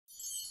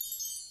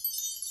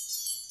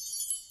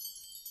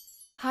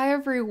Hi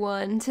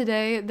everyone!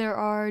 Today there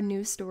are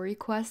new story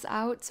quests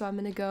out, so I'm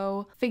gonna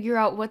go figure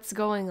out what's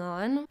going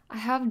on. I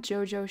have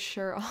JoJo's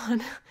shirt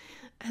on,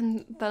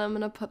 and then I'm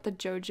gonna put the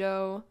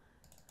JoJo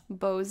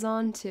bows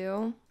on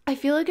too. I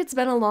feel like it's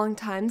been a long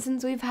time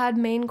since we've had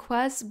main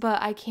quests, but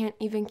I can't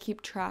even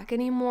keep track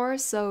anymore,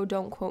 so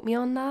don't quote me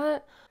on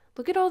that.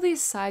 Look at all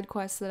these side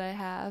quests that I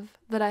have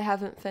that I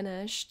haven't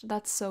finished.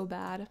 That's so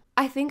bad.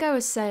 I think I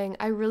was saying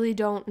I really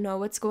don't know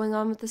what's going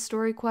on with the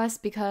story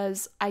quest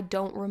because I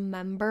don't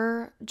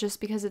remember, just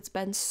because it's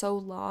been so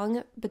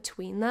long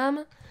between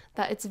them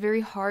that it's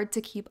very hard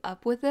to keep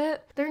up with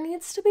it. There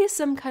needs to be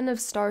some kind of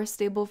star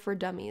stable for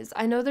dummies.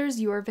 I know there's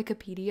your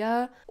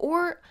Wikipedia,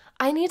 or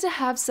I need to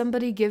have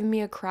somebody give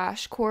me a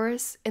crash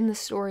course in the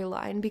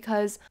storyline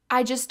because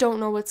I just don't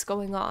know what's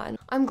going on.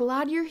 I'm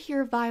glad you're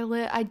here,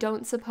 Violet. I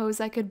don't suppose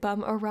I could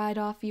bum a ride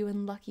off you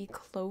in Lucky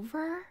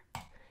Clover?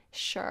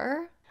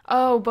 Sure.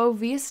 Oh, Bo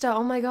Vista.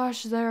 Oh my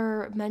gosh,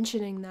 they're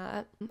mentioning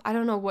that. I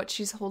don't know what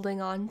she's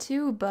holding on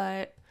to,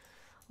 but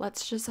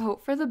let's just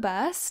hope for the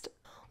best.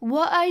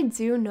 What I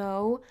do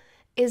know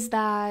is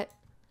that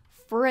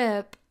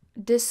Fripp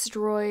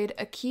destroyed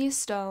a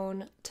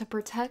keystone to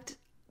protect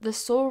the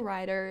Soul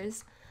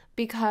Riders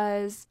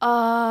because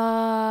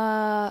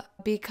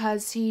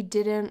he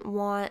didn't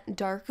want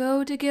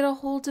Darko to get a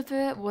hold of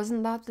it.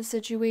 Wasn't that the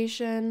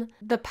situation?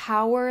 The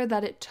power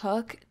that it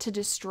took to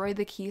destroy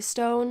the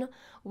keystone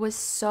was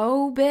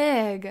so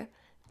big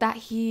that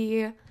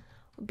he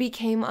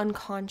became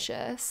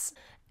unconscious,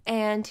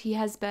 and he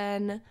has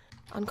been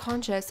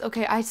unconscious.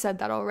 Okay, I said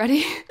that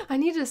already. I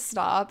need to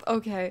stop.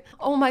 Okay.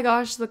 Oh my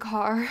gosh, the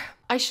car.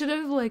 I should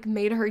have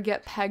made her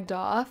get pegged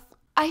off.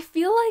 I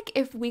feel like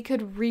if we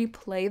could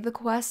replay the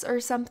quests or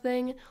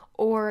something,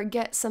 or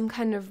get some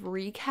kind of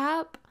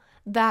recap,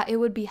 that it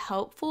would be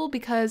helpful,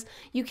 because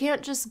you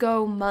can't just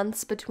go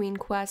months between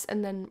quests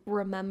and then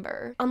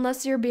remember.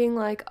 Unless you're being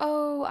like,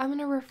 oh, I'm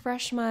gonna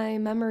refresh my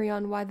memory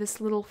on why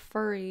this little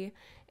furry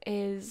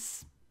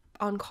is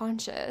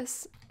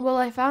unconscious. Well,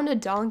 I found a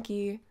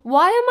donkey.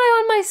 Why am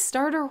I on my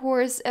starter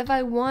horse if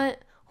I want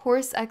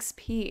horse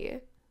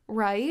XP,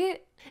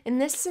 right? In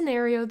this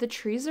scenario, the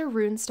trees are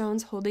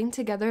runestones holding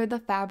together the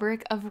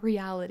fabric of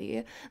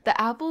reality. The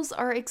apples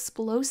are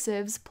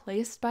explosives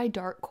placed by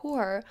Dark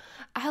Core.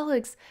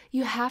 Alex,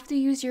 you have to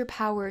use your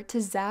power to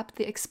zap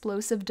the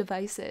explosive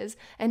devices.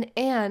 And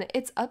Anne,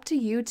 it's up to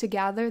you to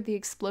gather the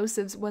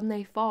explosives when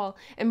they fall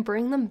and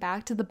bring them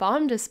back to the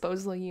bomb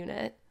disposal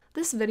unit.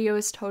 This video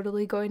is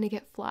totally going to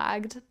get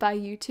flagged by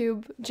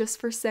YouTube just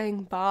for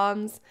saying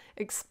bombs,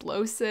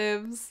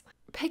 explosives.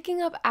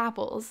 Picking up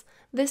apples.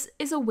 This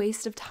is a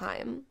waste of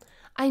time.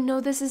 I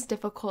know this is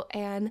difficult,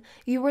 Anne.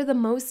 You were the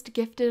most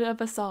gifted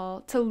of us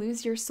all to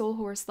lose your soul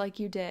horse like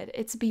you did.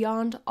 It's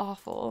beyond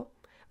awful.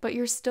 But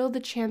you're still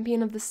the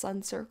champion of the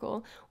Sun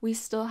Circle. We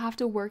still have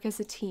to work as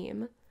a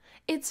team.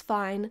 It's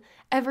fine.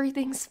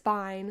 Everything's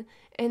fine.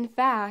 In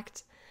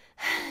fact,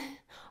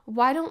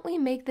 why don't we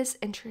make this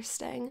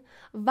interesting?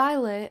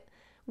 Violet,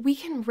 we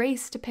can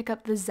race to pick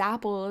up the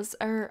zapples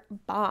or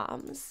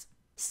bombs.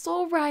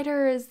 Soul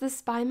Riders! The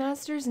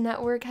Spymasters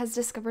network has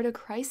discovered a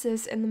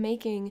crisis in the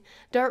making.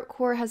 Dark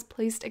Core has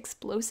placed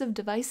explosive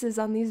devices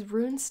on these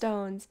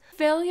runestones.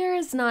 Failure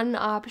is not an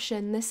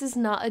option. This is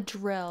not a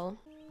drill.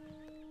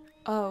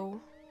 Oh.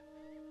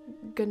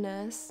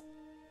 Goodness.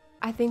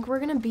 I think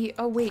we're gonna be—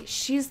 oh wait,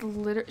 she's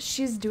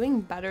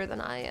doing better than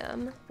I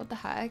am. What the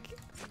heck?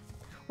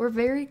 We're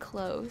very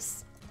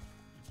close.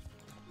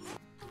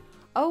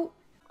 Oh!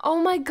 Oh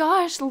my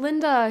gosh,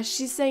 Linda!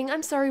 She's saying,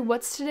 I'm sorry,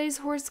 what's today's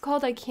horse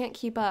called? I can't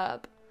keep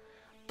up.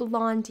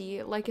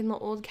 Blondie, like in the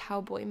old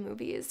cowboy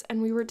movies, and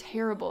we were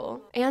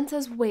terrible. Anne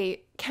says,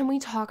 wait, can we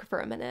talk for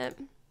a minute?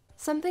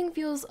 Something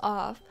feels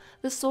off.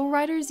 The Soul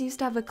Riders used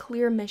to have a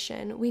clear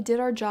mission. We did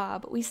our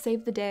job, we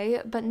saved the day,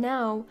 but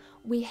now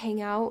we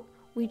hang out,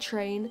 we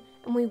train,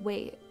 and we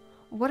wait.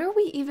 What are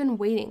we even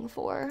waiting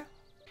for?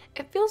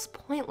 It feels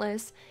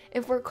pointless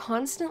if we're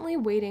constantly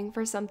waiting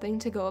for something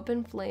to go up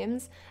in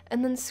flames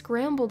and then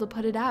scramble to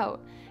put it out.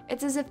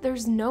 It's as if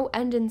there's no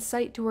end in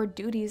sight to our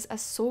duties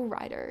as Soul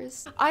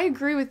Riders. I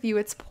agree with you,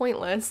 it's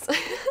pointless.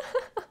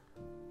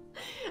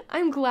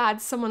 I'm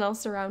glad someone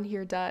else around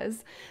here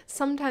does.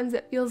 Sometimes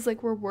it feels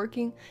like we're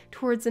working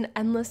towards an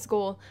endless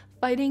goal,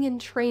 fighting and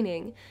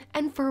training.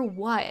 And for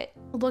what?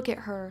 Look at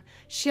her.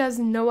 She has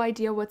no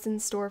idea what's in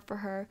store for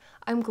her.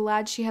 I'm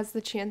glad she has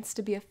the chance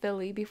to be a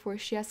filly before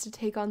she has to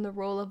take on the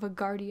role of a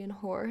guardian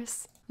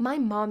horse. My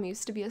mom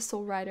used to be a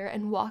soul rider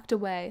and walked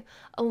away.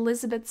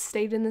 Elizabeth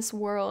stayed in this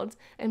world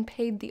and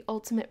paid the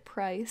ultimate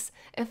price.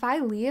 If I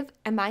leave,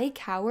 am I a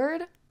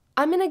coward?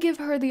 I'm gonna give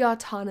her the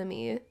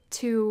autonomy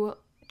to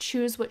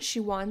choose what she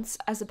wants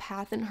as a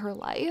path in her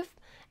life.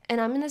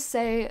 And I'm gonna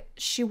say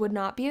she would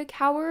not be a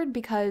coward,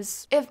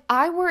 because if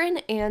I were in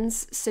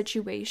Anne's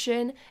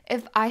situation,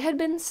 if I had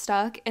been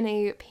stuck in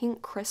a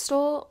pink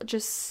crystal,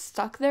 just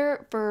stuck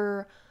there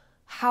for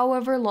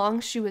however long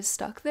she was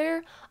stuck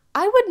there,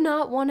 I would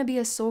not want to be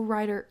a soul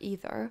rider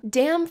either.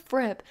 Damn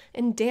Fripp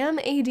and damn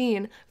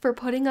Aideen for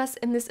putting us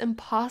in this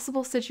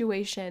impossible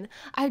situation.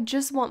 I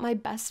just want my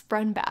best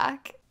friend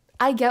back.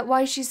 I get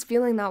why she's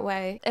feeling that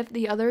way. If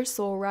the other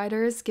soul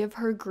riders give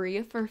her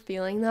grief for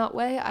feeling that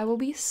way, I will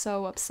be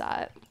so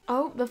upset.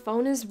 Oh, the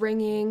phone is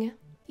ringing.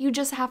 You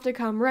just have to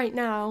come right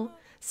now.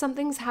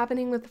 Something's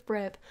happening with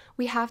Fripp.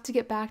 We have to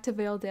get back to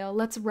Valedale.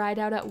 Let's ride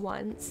out at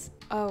once.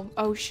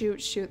 Oh,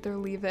 shoot, they're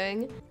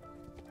leaving.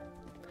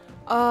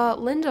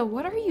 Linda,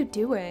 what are you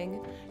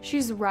doing?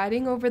 She's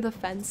riding over the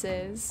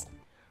fences.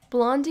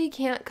 Blondie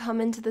can't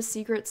come into the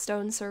secret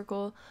stone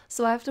circle,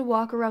 so I have to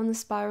walk around the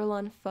spiral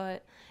on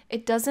foot.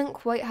 It doesn't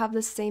quite have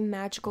the same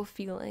magical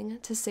feeling,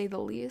 to say the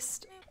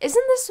least.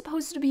 Isn't this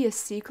supposed to be a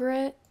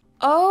secret?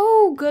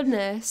 Oh,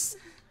 goodness.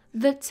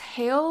 The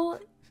tail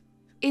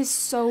is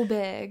so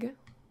big.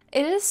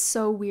 It is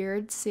so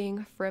weird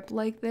seeing Fripp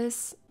like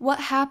this. What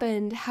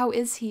happened? How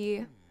is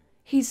he?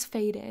 He's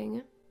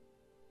fading.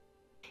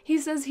 He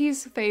says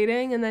he's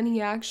fading and then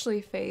he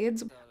actually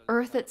fades.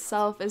 Earth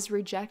itself is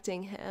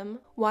rejecting him.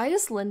 Why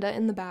is Linda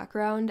in the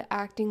background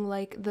acting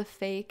like the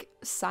fake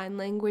sign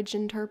language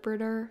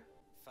interpreter?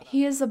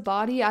 He is a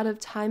body out of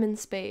time and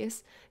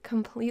space,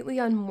 completely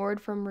unmoored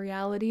from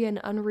reality and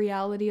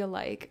unreality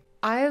alike.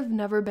 I have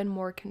never been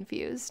more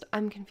confused.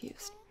 I'm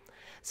confused.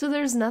 So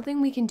there's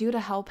nothing we can do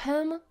to help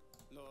him?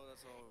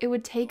 It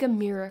would take a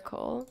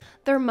miracle.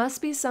 There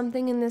must be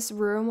something in this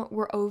room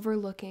we're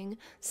overlooking,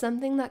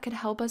 something that could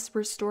help us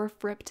restore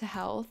Fripp to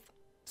health.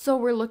 So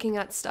we're looking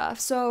at stuff.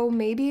 So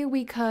maybe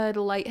we could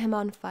light him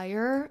on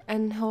fire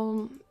and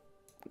he'll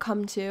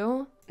come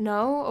to.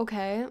 No?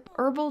 Okay.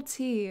 Herbal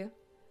tea.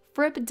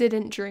 Fripp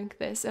didn't drink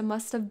this. It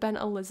must have been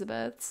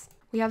Elizabeth's.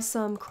 We have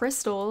some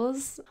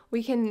crystals.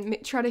 We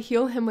can try to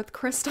heal him with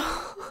crystals.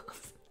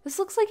 This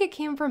looks like it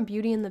came from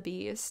Beauty and the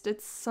Beast.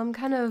 It's some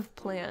kind of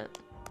plant.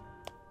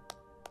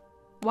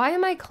 Why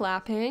am I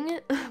clapping?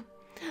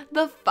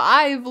 The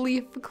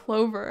 5-leaf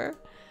clover.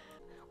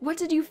 What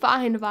did you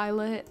find,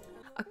 Violet?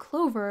 A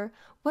clover?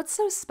 What's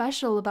so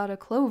special about a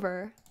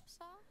clover?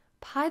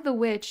 Pie the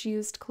Witch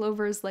used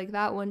clovers like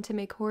that one to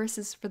make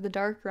horses for the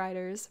Dark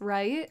Riders,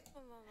 right?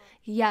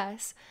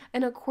 Yes,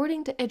 and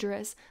according to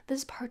Idris,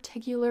 this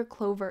particular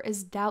clover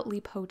is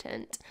doubly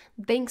potent,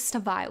 thanks to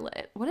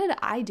Violet. What did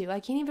I do?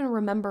 I can't even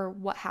remember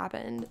what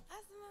happened.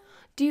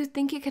 Do you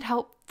think it could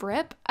help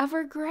Fripp,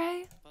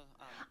 Evergrey?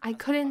 I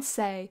couldn't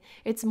say.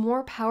 It's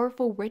more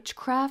powerful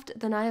witchcraft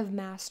than I have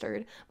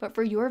mastered, but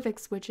for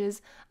Jorvik's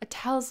witches, a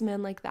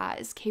talisman like that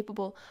is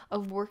capable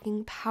of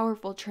working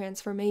powerful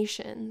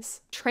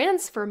transformations.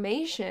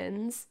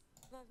 Transformations?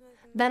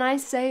 Then I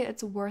say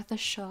it's worth a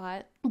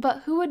shot.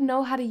 But who would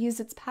know how to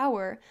use its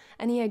power?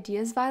 Any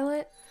ideas,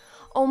 Violet?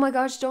 Oh my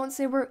gosh, don't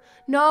say we're...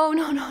 No.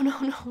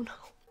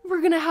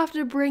 We're gonna have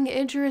to bring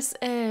Idris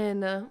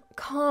in.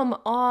 Come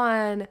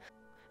on.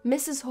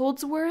 Mrs.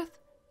 Holdsworth?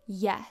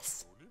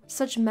 Yes.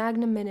 Such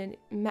magnanimity.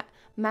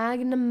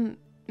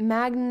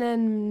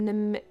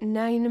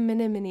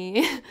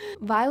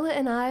 Violet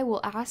and I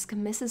will ask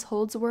Mrs.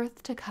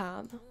 Holdsworth to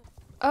come.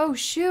 Oh,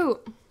 shoot.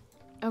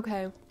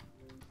 Okay.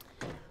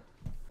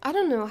 I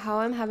don't know how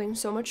I'm having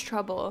so much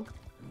trouble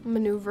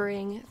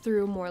maneuvering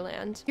through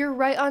Moorland. You're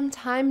right on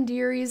time,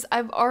 dearies.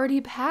 I've already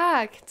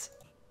packed.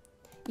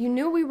 You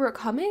knew we were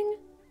coming?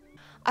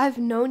 I've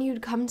known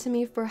you'd come to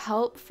me for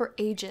help for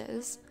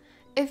ages.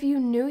 If you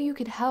knew you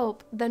could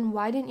help, then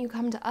why didn't you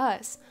come to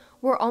us?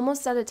 We're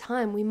almost out of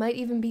time. We might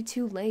even be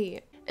too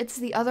late. It's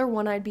the other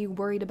one I'd be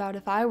worried about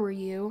if I were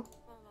you.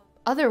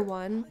 Other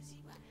one?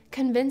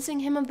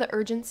 Convincing him of the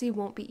urgency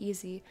won't be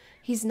easy.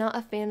 He's not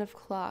a fan of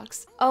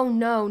clocks. Oh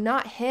no,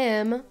 not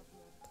him.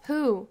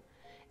 Who?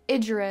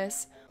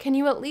 Idris. Can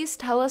you at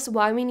least tell us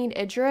why we need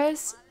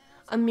Idris?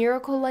 A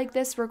miracle like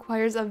this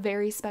requires a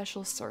very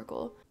special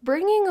circle.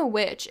 Bringing a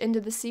witch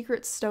into the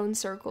secret stone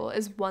circle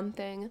is one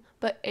thing,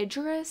 but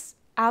Idris?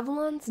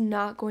 Avalon's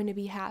not going to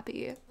be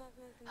happy.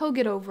 He'll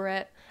get over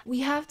it.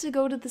 We have to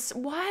go to the...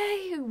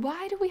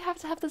 Why do we have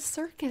to have the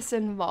circus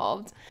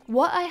involved?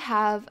 What I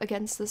have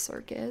against the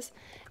circus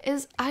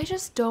is I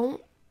just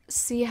don't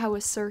see how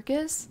a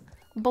circus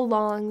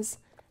belongs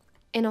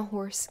in a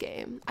horse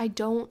game. I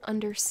don't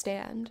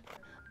understand.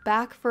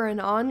 Back for an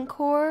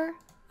encore?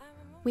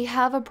 We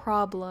have a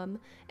problem,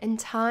 and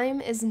time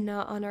is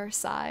not on our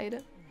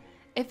side.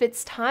 If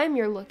it's time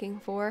you're looking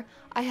for,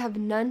 I have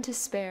none to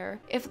spare.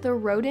 If the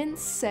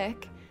rodent's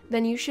sick,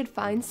 then you should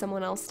find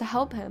someone else to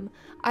help him.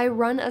 I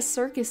run a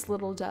circus,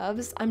 little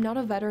doves. I'm not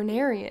a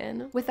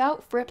veterinarian.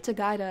 Without Fripp to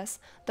guide us,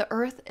 the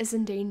Earth is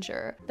in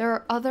danger. There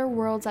are other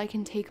worlds I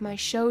can take my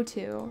show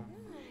to.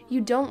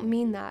 You don't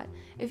mean that.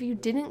 If you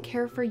didn't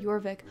care for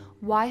Jorvik,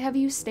 why have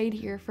you stayed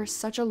here for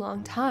such a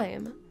long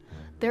time?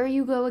 There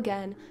you go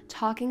again,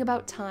 talking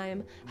about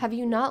time. Have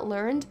you not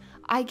learned?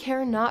 I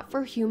care not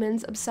for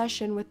humans'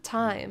 obsession with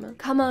time.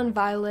 Come on,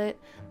 Violet.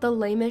 The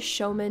lamest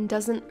showman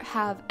doesn't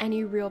have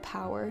any real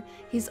power.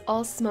 He's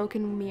all smoke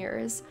and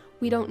mirrors.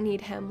 We don't need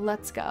him.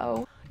 Let's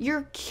go.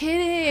 You're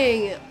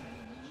kidding!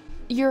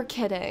 You're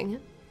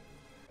kidding.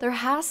 There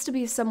has to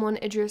be someone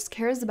Idris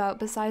cares about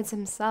besides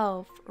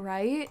himself,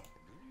 right?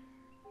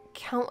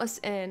 Count us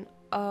in.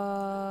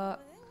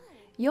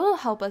 You'll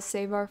help us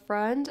save our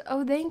friend.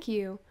 Oh, thank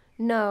you.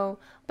 No,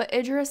 but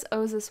Idris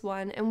owes us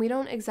one, and we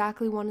don't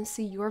exactly want to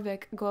see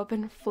Jorvik go up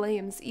in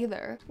flames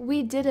either.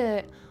 We did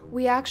it.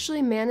 We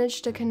actually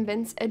managed to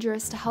convince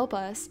Idris to help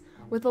us.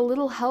 With a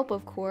little help,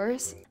 of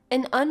course.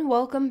 An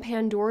unwelcome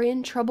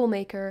Pandorian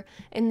troublemaker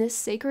in this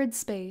sacred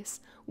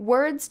space.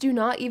 Words do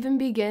not even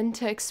begin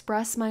to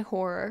express my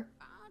horror.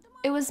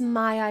 It was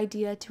my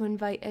idea to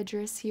invite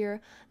Idris here,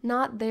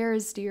 not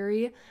theirs,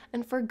 dearie,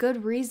 and for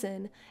good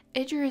reason.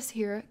 Idris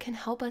here can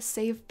help us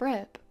save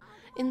Fripp.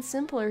 In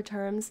simpler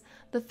terms,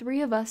 the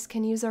three of us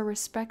can use our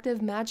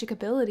respective magic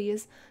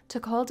abilities to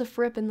call to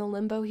Fripp in the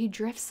limbo he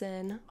drifts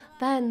in.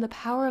 Then the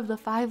power of the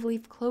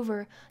 5-leaf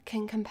clover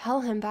can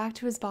compel him back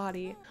to his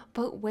body.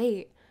 But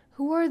wait,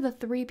 who are the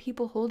 3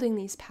 people holding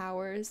these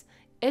powers?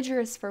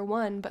 Idris for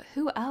one, but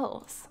who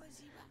else?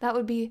 That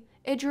would be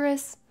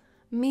Idris,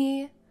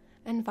 me,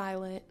 and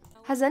Violet.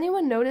 Has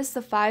anyone noticed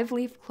the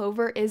 5-leaf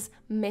clover is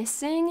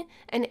missing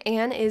and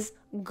Anne is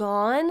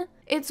gone?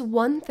 It's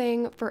one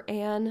thing for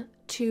Anne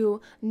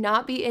to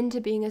not be into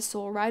being a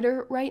soul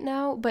rider right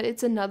now, but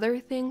it's another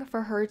thing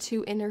for her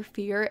to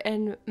interfere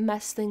and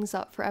mess things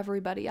up for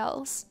everybody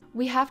else.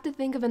 We have to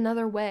think of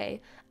another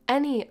way.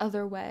 Any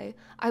other way.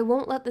 I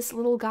won't let this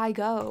little guy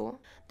go.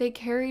 They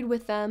carried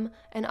with them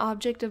an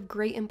object of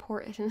great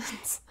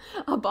importance.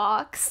 A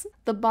box.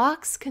 The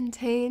box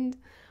contained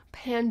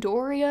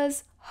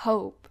Pandoria's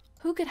hope.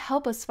 Who could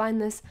help us find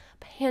this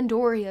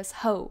Pandoria's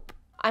hope?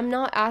 I'm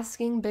not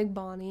asking Big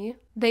Bonnie.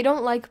 They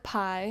don't like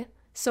pie,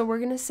 so we're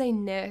gonna say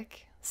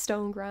Nick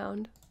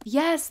Stoneground.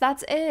 Yes,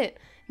 that's it!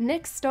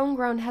 Nick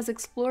Stoneground has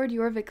explored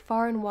Jorvik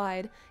far and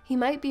wide. He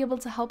might be able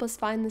to help us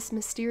find this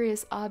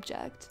mysterious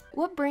object.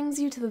 What brings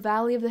you to the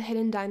Valley of the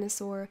Hidden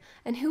Dinosaur?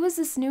 And who is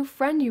this new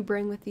friend you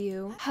bring with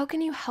you? How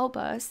can you help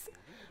us?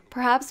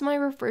 Perhaps my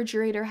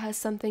refrigerator has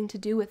something to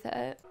do with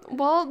it.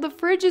 Well, the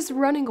fridge is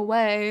running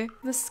away.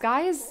 The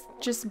sky is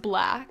just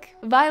black.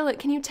 Violet,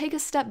 can you take a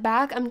step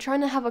back? I'm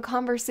trying to have a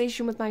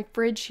conversation with my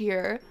fridge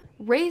here.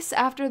 Race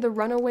after the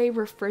runaway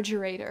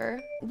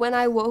refrigerator. When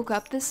I woke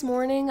up this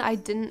morning, I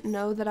didn't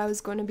know that I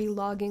was going to be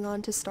logging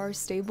on to Star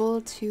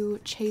Stable to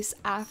chase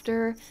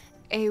after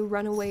a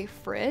runaway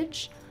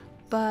fridge,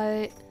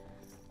 but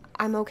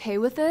I'm okay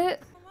with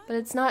it. But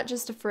it's not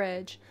just a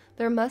fridge.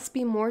 There must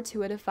be more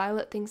to it if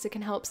Violet thinks it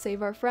can help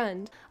save our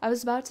friend. I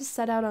was about to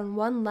set out on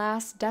one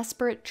last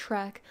desperate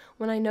trek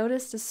when I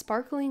noticed a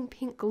sparkling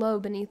pink glow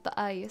beneath the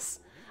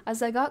ice.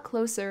 As I got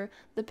closer,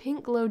 the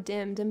pink glow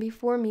dimmed and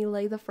before me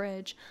lay the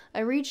fridge. I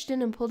reached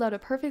in and pulled out a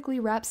perfectly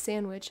wrapped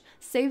sandwich,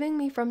 saving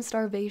me from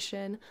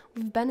starvation.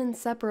 We've been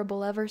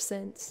inseparable ever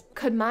since.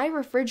 Could my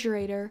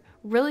refrigerator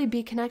really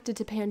be connected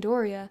to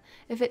Pandoria?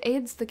 If it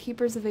aids the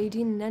Keepers of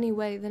Aideen in any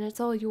way, then it's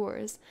all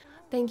yours.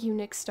 Thank you,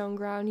 Nick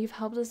Stoneground. You've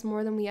helped us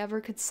more than we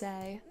ever could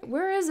say.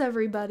 Where is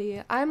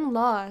everybody? I'm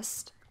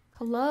lost.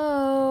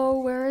 Hello,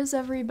 where is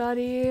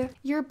everybody?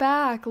 You're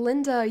back.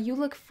 Linda, you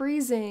look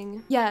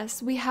freezing.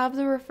 Yes, we have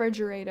the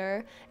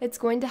refrigerator. It's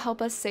going to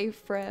help us save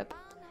Fripp.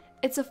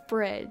 It's a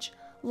fridge.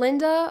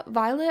 Linda,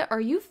 Violet,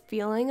 are you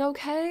feeling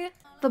okay?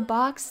 The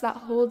box that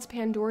holds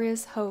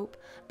Pandoria's hope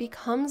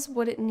becomes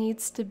what it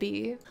needs to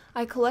be.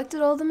 I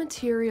collected all the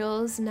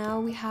materials. Now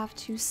we have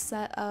to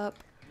set up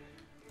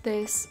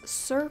this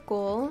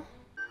circle.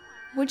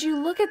 Would you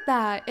look at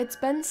that? It's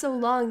been so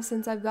long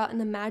since I've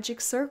gotten a magic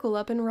circle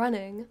up and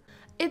running.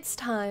 It's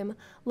time.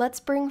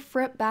 Let's bring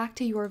Fripp back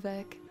to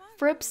Jorvik.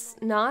 Fripp's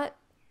not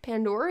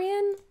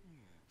Pandorian?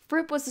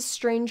 Fripp was a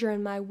stranger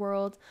in my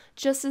world,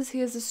 just as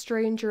he is a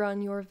stranger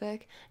on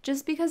Jorvik.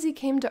 Just because he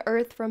came to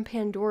Earth from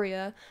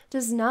Pandoria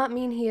does not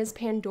mean he is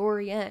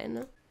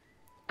Pandorian.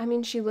 I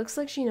mean, she looks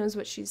like she knows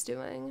what she's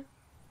doing.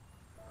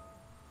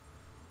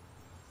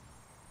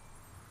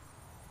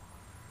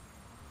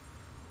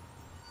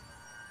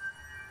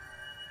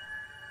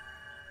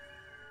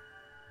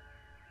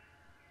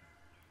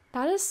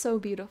 That is so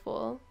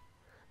beautiful.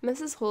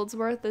 Mrs.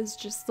 Holdsworth is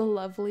just the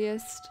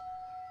loveliest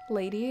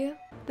lady.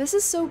 This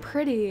is so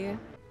pretty.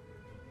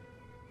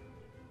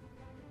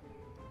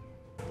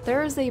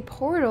 There is a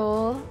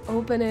portal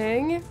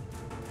opening.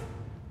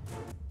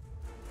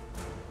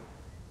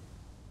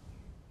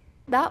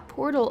 That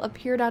portal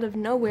appeared out of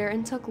nowhere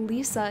and took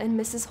Lisa and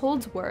Mrs.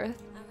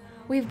 Holdsworth.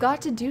 We've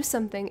got to do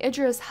something.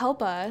 Idris,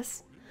 help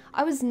us.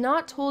 I was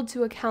not told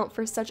to account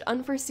for such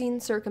unforeseen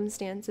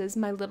circumstances,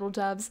 my little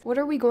doves. What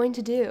are we going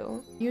to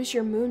do? Use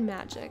your moon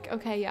magic.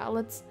 Okay, yeah,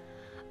 let's...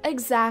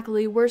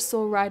 Exactly, we're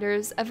soul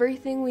riders.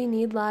 Everything we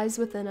need lies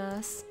within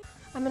us.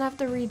 I'm gonna have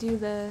to redo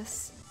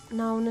this.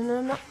 No.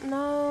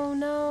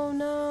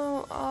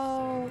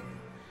 Oh.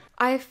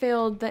 I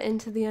failed the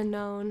Into the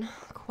Unknown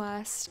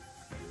quest.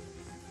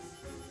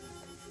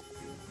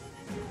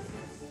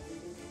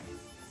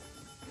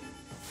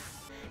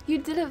 You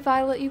did it,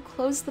 Violet. You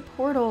closed the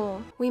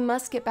portal. We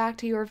must get back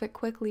to Jorvik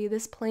quickly.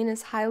 This plane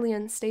is highly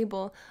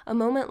unstable. A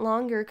moment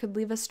longer could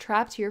leave us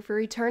trapped here for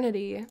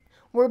eternity.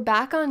 We're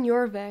back on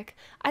Jorvik.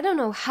 I don't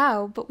know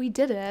how, but we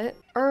did it.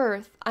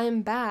 Earth, I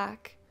am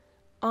back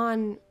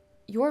on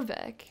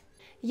Jorvik.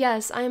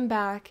 Yes, I am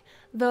back,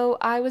 though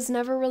I was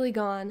never really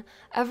gone.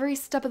 Every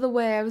step of the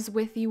way I was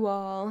with you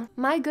all.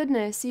 My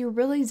goodness, you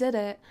really did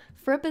it.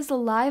 Fripp is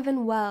alive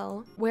and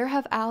well. Where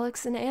have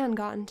Alex and Anne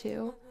gotten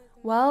to?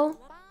 Well,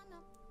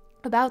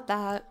 about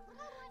that.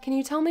 Can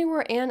you tell me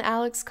where Anne,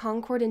 Alex,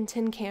 Concord, and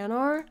Tin Can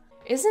are?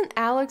 Isn't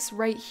Alex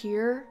right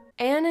here?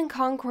 Anne and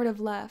Concord have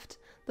left.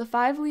 The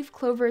 5-leaf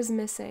clover is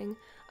missing.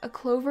 A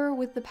clover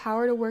with the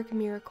power to work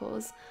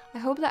miracles. I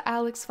hope that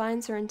Alex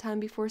finds her in time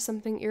before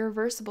something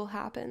irreversible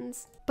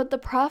happens. But the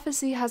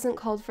prophecy hasn't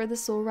called for the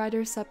Soul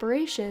Riders'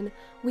 separation.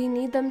 We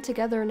need them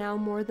together now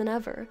more than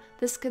ever.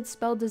 This could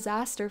spell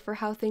disaster for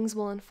how things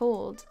will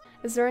unfold.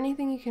 Is there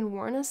anything you can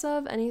warn us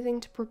of? Anything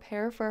to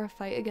prepare for our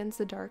fight against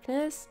the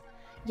darkness?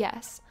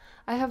 Yes.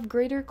 I have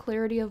greater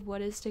clarity of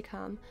what is to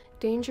come.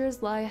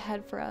 Dangers lie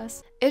ahead for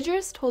us.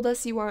 Idris told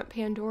us you aren't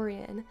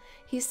Pandorian.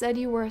 He said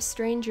you were a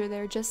stranger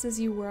there just as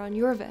you were on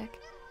Jorvik.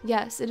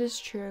 Yes, it is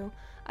true.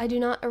 I do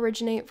not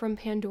originate from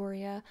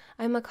Pandoria.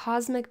 I am a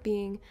cosmic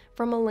being,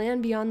 from a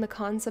land beyond the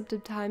concept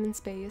of time and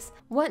space.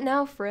 What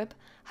now, Fripp?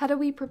 How do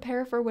we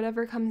prepare for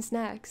whatever comes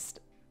next?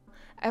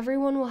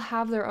 Everyone will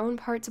have their own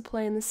part to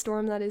play in the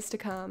storm that is to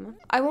come.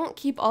 I won't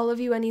keep all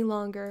of you any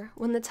longer.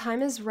 When the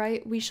time is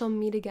right, we shall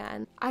meet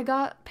again. I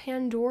got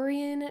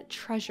Pandorian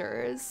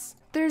treasures.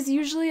 There's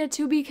usually a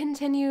to be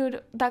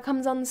continued that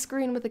comes on the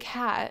screen with a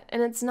cat,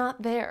 and it's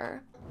not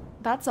there.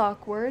 That's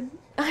awkward.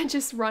 I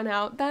just run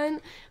out then.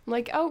 I'm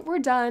like, oh, we're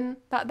done.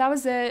 That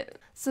was it.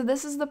 So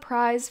this is the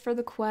prize for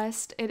the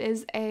quest. It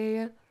is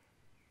a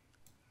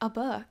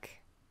book.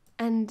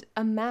 And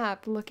a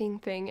map looking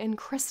thing and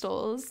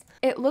crystals.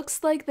 It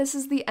looks like this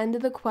is the end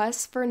of the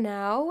quest for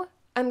now.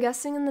 I'm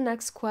guessing in the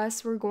next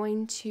quest we're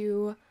going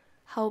to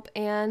help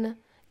Anne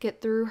get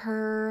through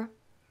her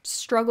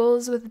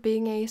struggles with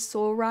being a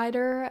soul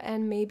rider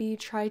and maybe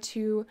try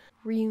to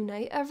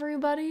reunite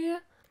everybody.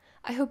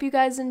 I hope you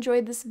guys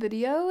enjoyed this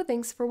video.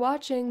 Thanks for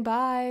watching.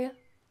 Bye!